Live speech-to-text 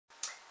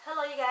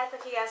Hello you guys,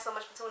 thank you guys so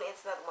much for tuning in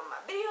to another one of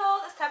my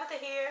videos. It's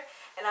Tabitha here,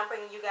 and I'm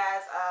bringing you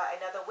guys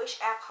another Wish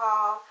app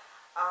haul.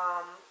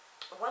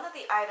 One of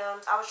the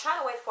items, I was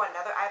trying to wait for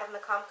another item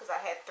to come because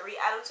I had 3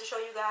 items to show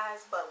you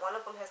guys, but one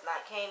of them has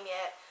not came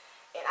yet.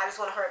 And I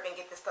just want to hurry up and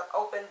get this stuff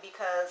open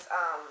because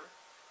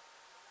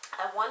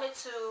I wanted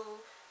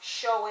to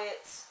show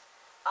it,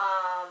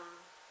 I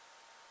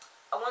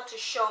want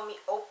to show me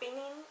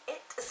opening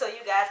it so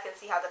you guys can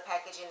see how the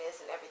packaging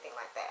is and everything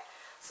like that.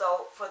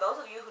 So for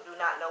those of you who do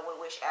not know what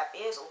Wish app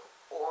is,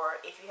 or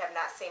if you have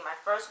not seen my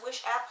first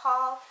Wish app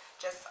haul,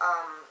 just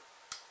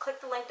click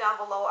the link down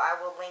below. I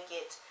will link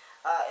it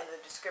in the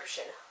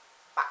description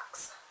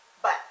box.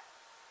 But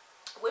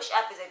Wish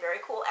app is a very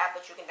cool app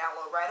that you can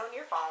download right on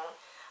your phone.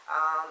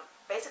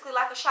 Basically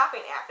like a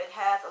shopping app. It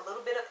has a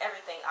little bit of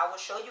everything. I will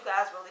show you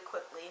guys really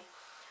quickly.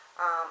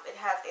 It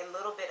has a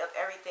little bit of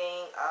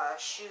everything,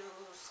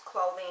 shoes,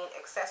 clothing,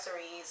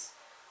 accessories.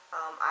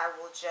 I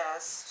will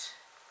just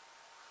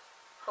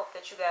hope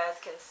that you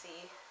guys can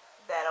see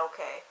that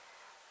okay.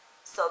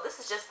 So this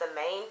is just the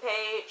main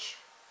page.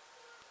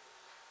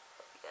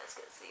 Hope you guys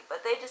can see.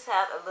 But they just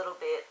have a little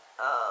bit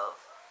of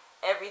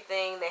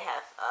everything. They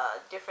have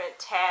different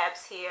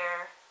tabs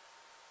here.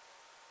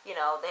 You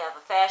know, they have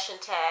a fashion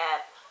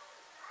tab,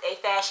 and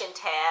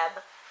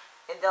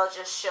they'll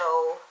just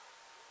show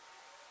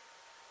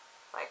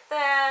like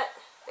that.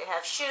 They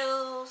have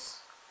shoes.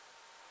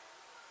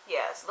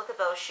 Yes, look at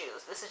those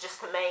shoes. This is just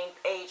the main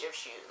page of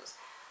shoes.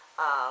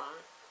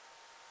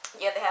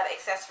 Yeah, they have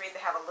accessories.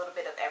 They have a little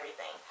bit of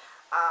everything.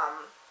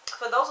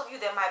 For those of you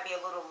that might be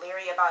a little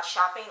leery about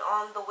shopping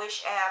on the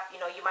Wish app, you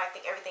know, you might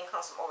think everything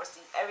comes from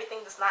overseas.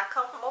 Everything does not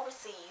come from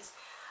overseas.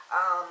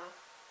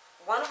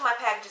 One of my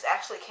packages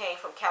actually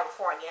came from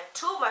California.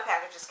 2 of my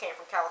packages came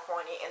from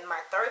California, and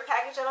my 3rd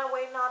package that I'm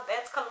waiting on,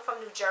 that's coming from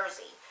New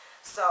Jersey.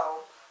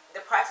 So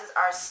the prices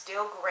are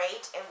still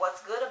great. And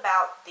what's good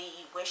about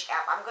the Wish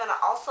app, I'm gonna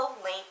also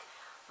link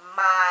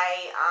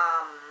my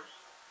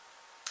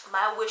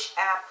my Wish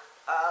app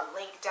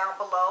link down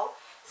below.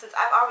 Since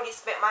I've already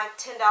spent my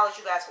 $10,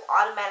 you guys will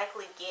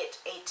automatically get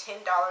a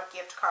 $10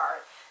 gift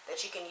card that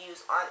you can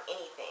use on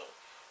anything.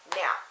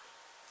 Now,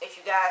 if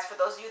you guys, for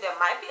those of you that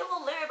might be a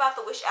little leery about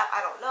the Wish app,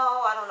 I don't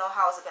know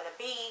how is it going to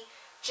be,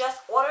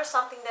 just order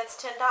something that's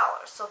 $10.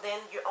 So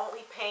then you're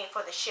only paying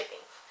for the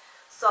shipping.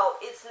 So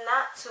it's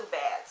not too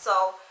bad.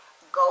 So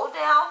go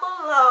down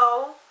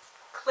below,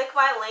 click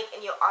my link,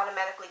 and you'll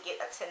automatically get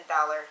a $10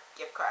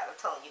 gift card. I'm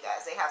telling you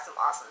guys, they have some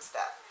awesome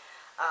stuff.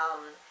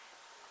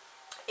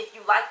 If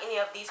you like any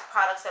of these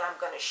products that I'm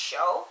going to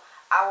show,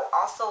 I will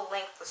also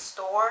link the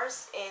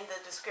stores in the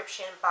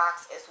description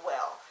box as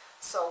well.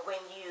 So when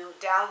you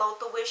download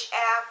the Wish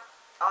app,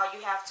 all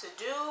you have to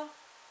do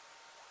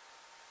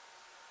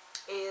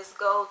is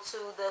go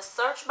to the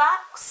search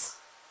box.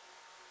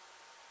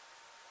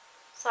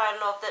 Sorry, I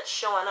don't know if that's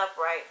showing up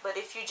right, but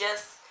if you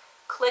just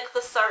click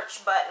the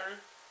search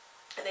button,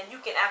 and then you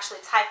can actually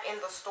type in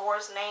the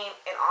store's name,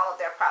 and all of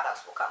their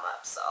products will come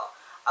up. So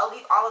I'll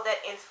leave all of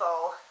that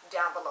info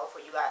down below for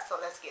you guys. So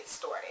let's get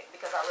started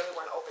because I really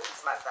want to open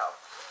this myself.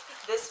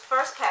 This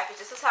first package,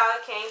 this is how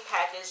it came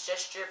packaged,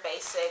 just your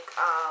basic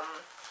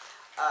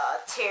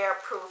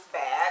tear-proof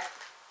bag.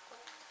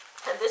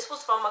 And this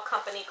was from a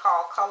company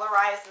called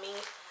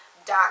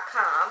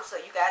colorizeme.com, so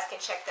you guys can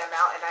check them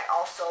out. And I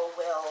also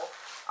will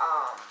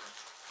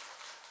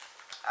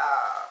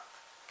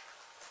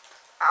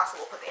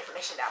put the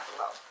information down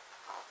below.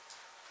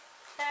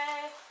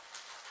 Okay.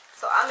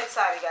 So I'm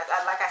excited, guys.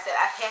 Like I said,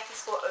 I've had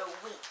this for a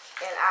week,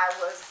 and I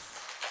was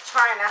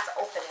trying not to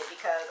open it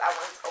because I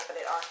wanted to open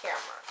it on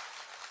camera.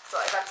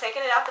 So if I'm taking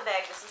it out the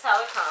bag, this is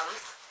how it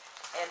comes.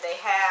 And they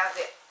have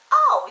it.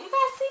 Oh, you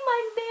guys see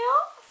my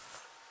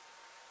nails?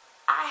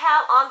 I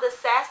have on the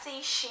Sassy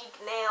Chic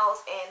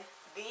nails, and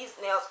these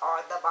nails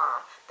are the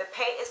bomb. The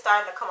paint is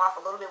starting to come off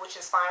a little bit, which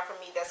is fine for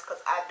me. That's because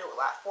I do a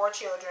lot. 4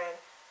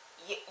 children.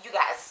 You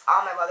guys,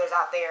 all my mothers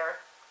out there,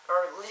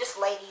 or just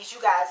ladies,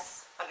 you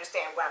guys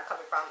understand where I'm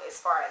coming from as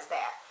far as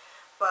that.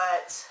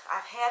 But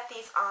I've had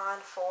these on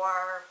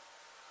for,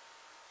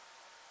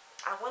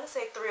 I want to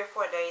say 3 or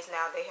 4 days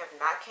now. They have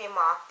not came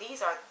off.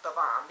 These are the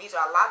bomb. These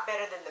are a lot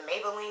better than the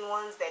Maybelline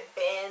ones that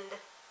bend.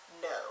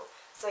 No.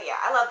 So yeah,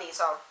 I love these.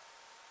 So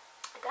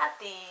I got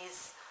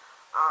these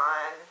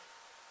on.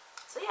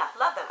 So yeah,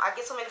 love them. I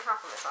get so many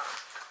compliments on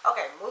them.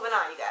 Okay, moving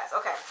on, you guys.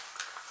 Okay.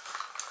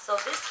 So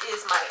this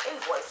is my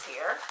invoice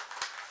here.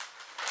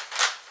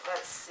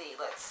 Let's see.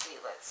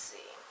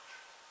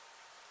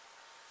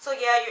 So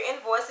yeah, your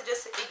invoice, it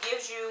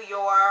gives you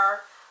your,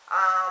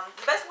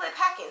 basically a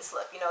packing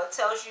slip. You know, it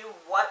tells you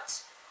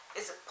what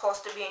is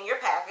supposed to be in your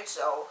package.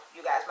 So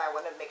you guys might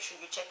want to make sure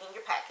you're checking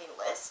your packing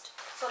list.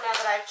 So now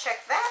that I've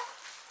checked that,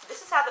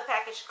 this is how the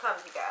package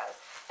comes, you guys.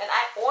 And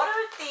I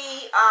ordered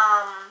the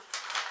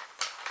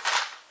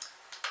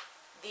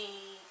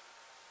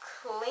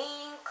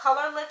Clean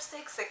Color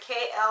Lipsticks, the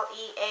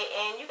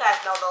K-L-E-A-N. You guys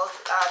know those.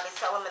 They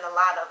sell them in a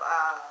lot of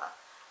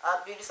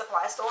beauty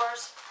supply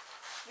stores.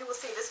 You will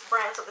see this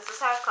brand. So this is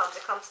how it comes.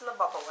 It comes in the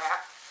bubble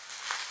wrap.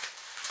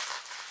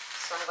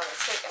 So I'm going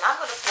to take, and I'm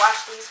going to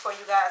swatch these for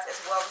you guys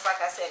as well. Because like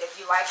I said, if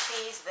you like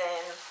these,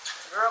 then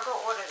girl, go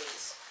order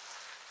these.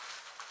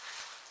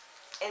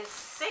 And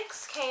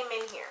 6 came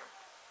in here.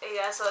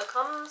 Okay, guys, so it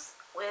comes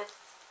with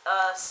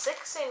 6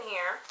 in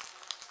here.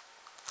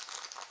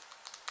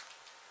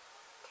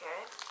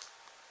 Okay.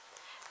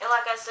 And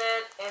like I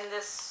said, in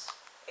this,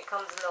 it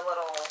comes in a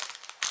little,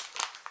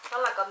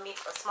 kind of like a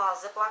small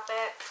Ziploc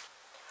bag.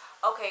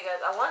 Okay,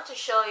 guys, I want to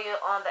show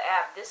you on the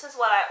app. This is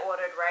what I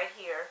ordered right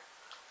here.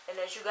 And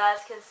as you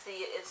guys can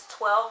see, it's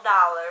 $12.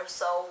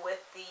 So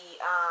with the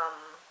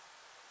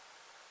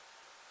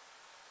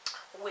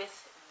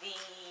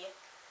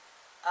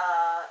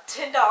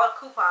 $10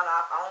 coupon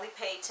off, I only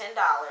paid $10.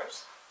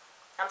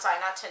 I'm sorry,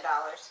 not $10.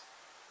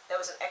 There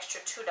was an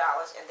extra $2.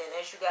 And then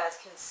as you guys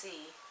can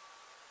see,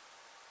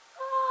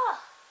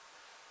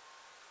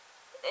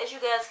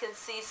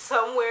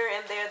 somewhere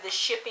in there, the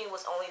shipping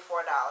was only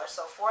 $4.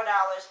 So $4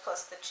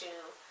 plus the 2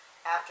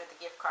 after the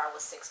gift card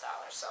was $6.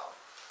 So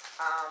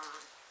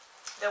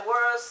there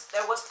was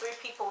 3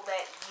 people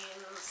that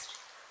used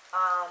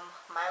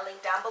my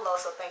link down below.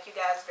 So thank you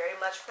guys very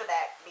much for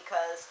that,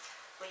 because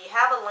when you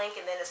have a link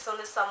and then as soon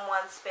as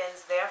someone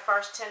spends their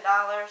first $10,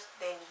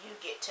 then you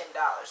get $10.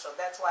 So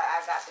that's why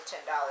I got the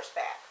 $10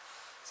 back.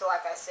 So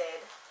like I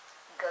said,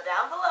 go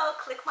down below,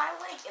 click my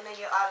link, and then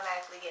you'll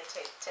automatically get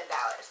 $10.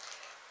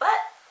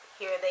 But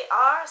here they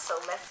are,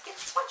 so let's get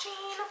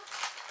swatching.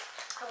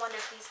 I wonder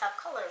if these have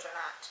colors or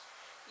not.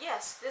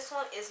 Yes, this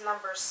one is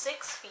number 6,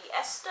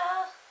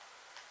 Fiesta.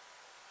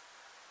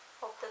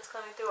 Hope that's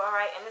coming through all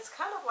right. And it's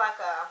kind of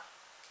like a,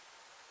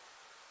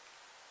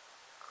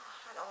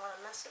 I don't want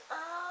to mess it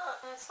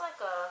up. It's like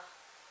a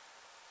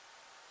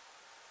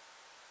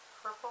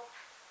purple.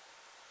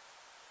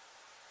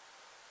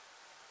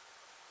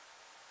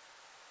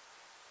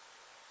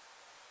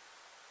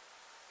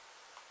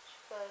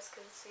 You guys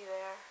can see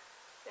there.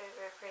 Very,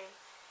 very pretty.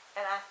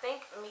 And I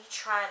think me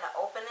trying to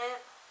open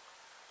it,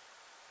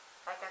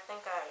 like I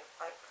think I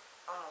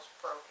almost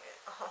broke it.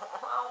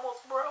 I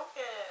almost broke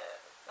it.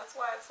 That's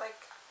why it's like,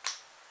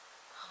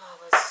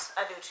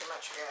 I do too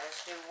much, you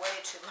guys. Do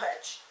way too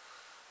much.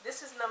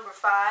 This is number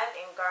 5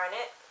 in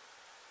garnet.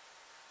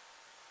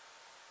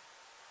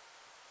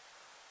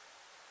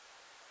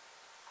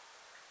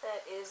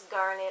 That is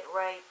garnet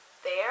right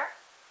there.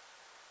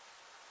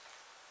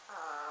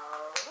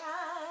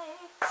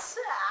 Alright.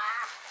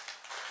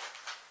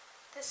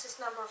 This is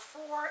number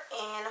 4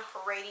 in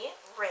radiant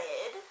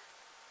red.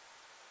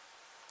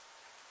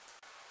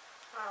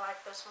 I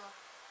like this one.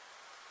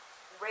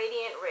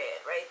 Radiant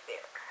red right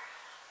there.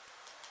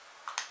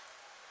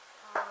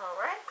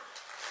 Alright.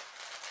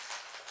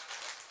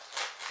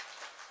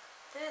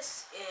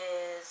 This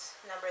is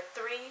number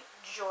 3,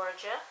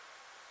 Georgia.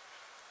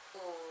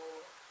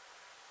 Ooh.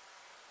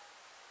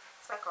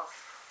 It's like a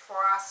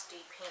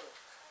frosty pink.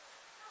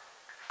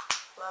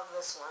 Love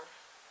this one.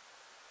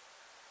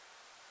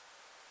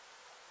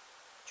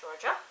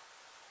 Georgia.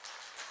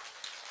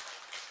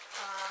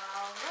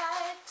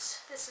 Alright.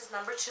 This is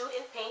number 2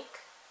 in pink.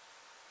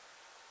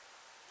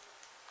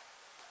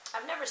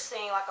 I've never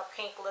seen like a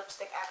pink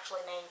lipstick actually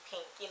named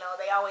pink. You know,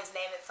 they always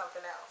name it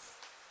something else.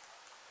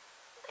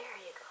 There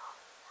you go.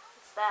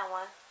 It's that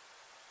one.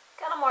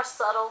 Kind of more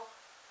subtle.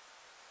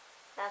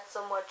 Not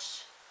so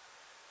much,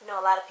 you know,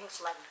 a lot of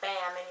pinks are like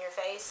bam in your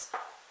face.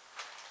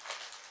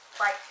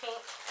 Bright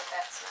pink, but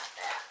that's not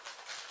that.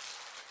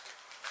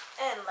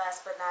 And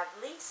last but not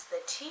least,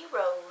 the Tea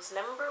Rose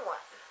number 1.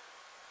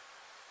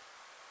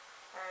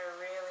 I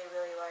really,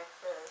 really like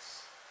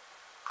this.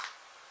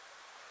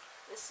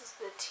 This is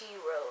the Tea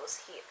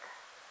Rose here.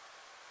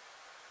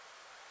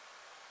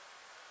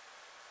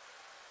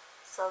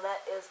 So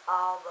that is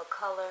all the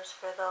colors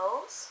for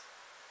those.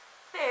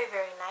 Very,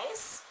 very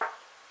nice.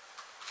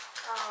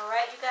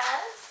 Alright, you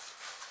guys.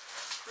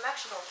 I'm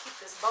actually going to keep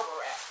this bubble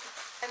wrap.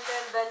 And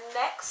then the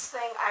next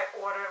thing I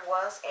ordered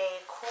was a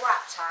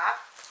crop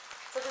top.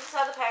 So this is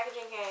how the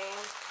packaging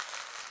came.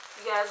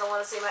 You guys don't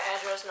want to see my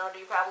address, nor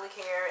do you probably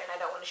care, and I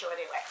don't want to show it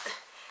anyway.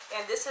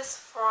 And this is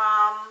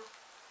from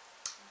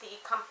the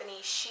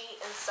company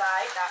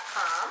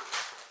sheinside.com.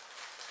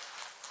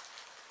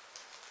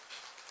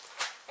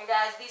 And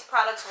guys, these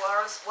products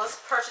was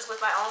purchased with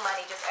my own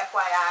money, just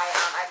FYI.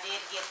 I did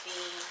get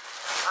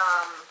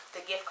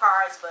the gift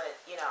cards, but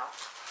you know,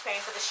 paying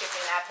for the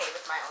shipping, I paid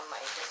with my own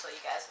money, just so you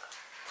guys know.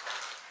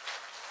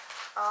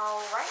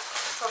 Alright,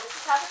 so this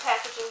is how the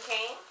packaging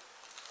came.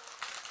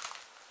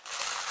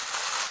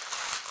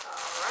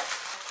 Alright,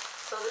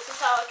 so this is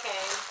how it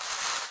came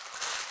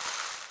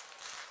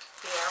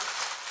here.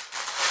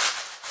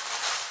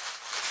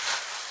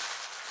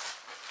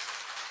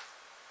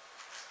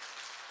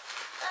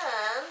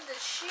 And did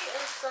she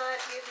inside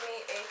give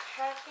me a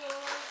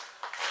packing?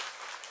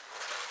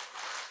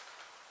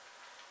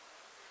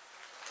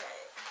 Okay,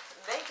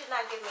 they did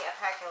not give me a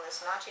packing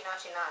list. Naughty,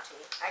 naughty,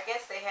 naughty. I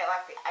guess they had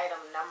like the item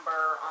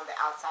number on the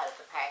outside of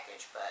the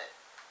package, but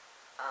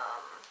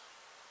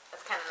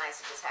it's kind of nice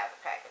to just have the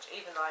package,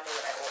 even though I knew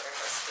what I ordered,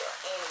 but still.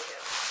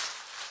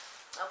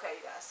 Anywho. Okay,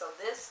 you guys, so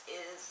this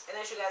is, and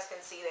as you guys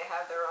can see, they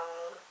have their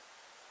own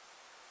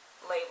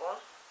label.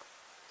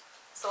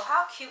 So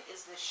how cute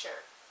is this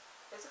shirt?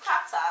 It's a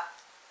crop top,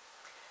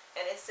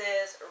 and it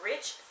says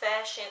Rich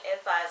Fashion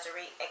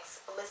Advisory,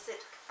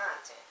 explicit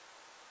content.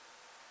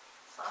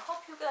 So I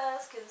hope you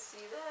guys can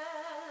see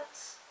that.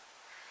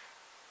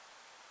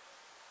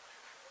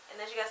 And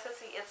as you guys can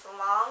see, it's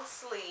long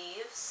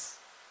sleeves.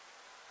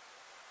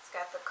 It's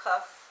got the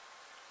cuff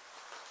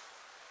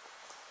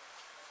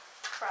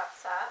crop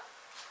top.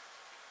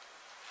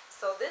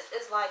 So this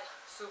is like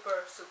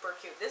super, super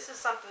cute. This is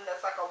something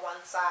that's like a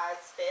one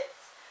size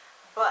fits.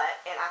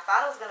 But, and I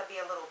thought it was going to be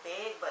a little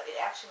big, but it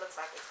actually looks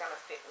like it's going to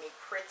fit me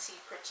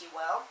pretty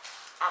well.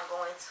 I'm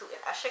going to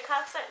an Usher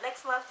concert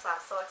next month, so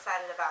I'm so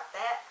excited about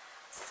that.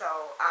 So,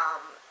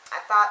 I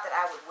thought that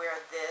I would wear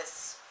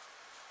this,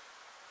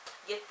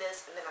 get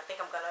this, and then I think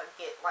I'm going to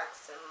get like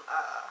some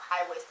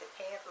high-waisted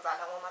pants because I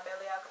don't want my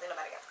belly out because ain't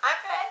nobody got time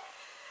for that.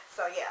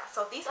 So, yeah.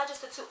 So, these are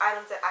just the 2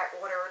 items that I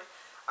ordered.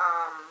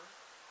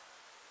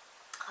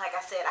 Like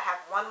I said, I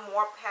have one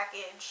more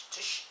package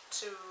that's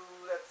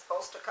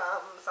supposed to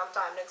come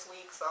sometime next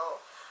week, so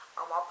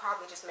I'll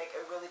probably just make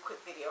a really quick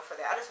video for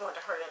that. I just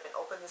wanted to hurry up and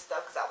open this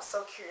stuff because I was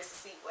so curious to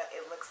see what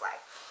it looks like.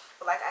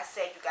 But like I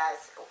said, you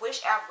guys,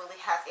 Wish app really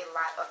has a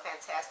lot of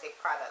fantastic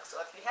products.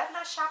 So if you have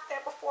not shopped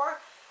there before,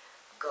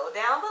 go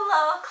down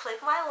below, click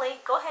my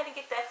link, go ahead and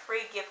get that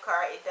free gift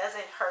card. It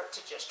doesn't hurt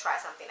to just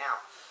try something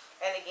out.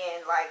 And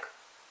again, like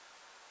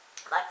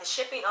the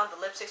shipping on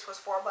the lipsticks was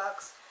 $4.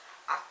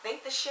 I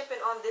think the shipping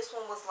on this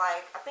one was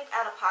like, I think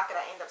out of pocket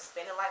I ended up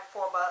spending like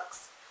 $4.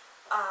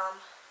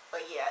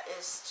 But yeah,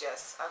 it's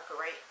just a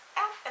great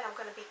app, and I'm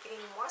going to be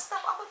getting more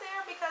stuff off of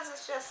there because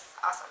it's just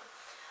awesome.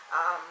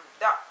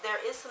 There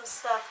is some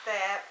stuff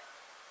that,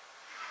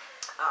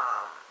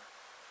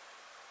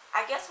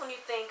 I guess when you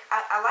think,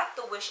 I like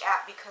the Wish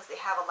app because they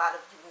have a lot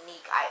of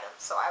unique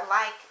items. So I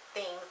like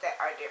things that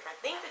are different,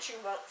 things that you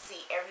won't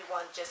see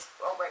everyone just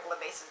on a regular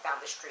basis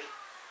down the street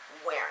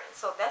wearing.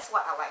 So that's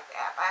why I like the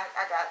app.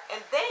 I got, and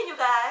then you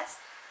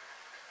guys,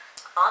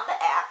 on the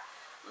app,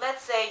 let's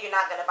say you're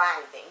not going to buy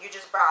anything, you're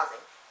just browsing,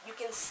 you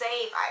can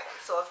save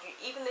items. So if you,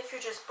 even if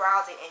you're just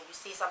browsing and you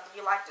see something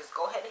you like, just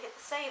go ahead and hit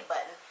the save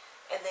button,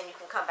 and then you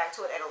can come back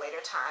to it at a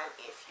later time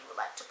if you would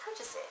like to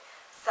purchase it.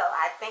 So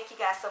I thank you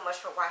guys so much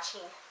for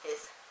watching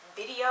this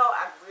video.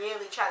 I'm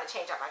really trying to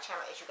change out my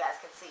channel, as you guys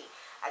can see.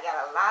 I got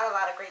a lot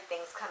of great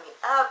things coming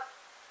up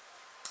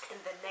in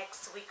the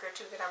next week or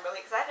 2 that I'm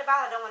really excited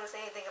about. I don't want to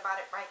say anything about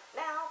it right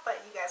now, but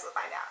you guys will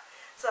find out.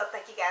 So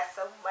thank you guys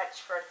so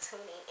much for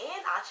tuning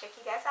in. I'll check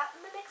you guys out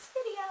in the next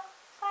video.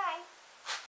 Bye.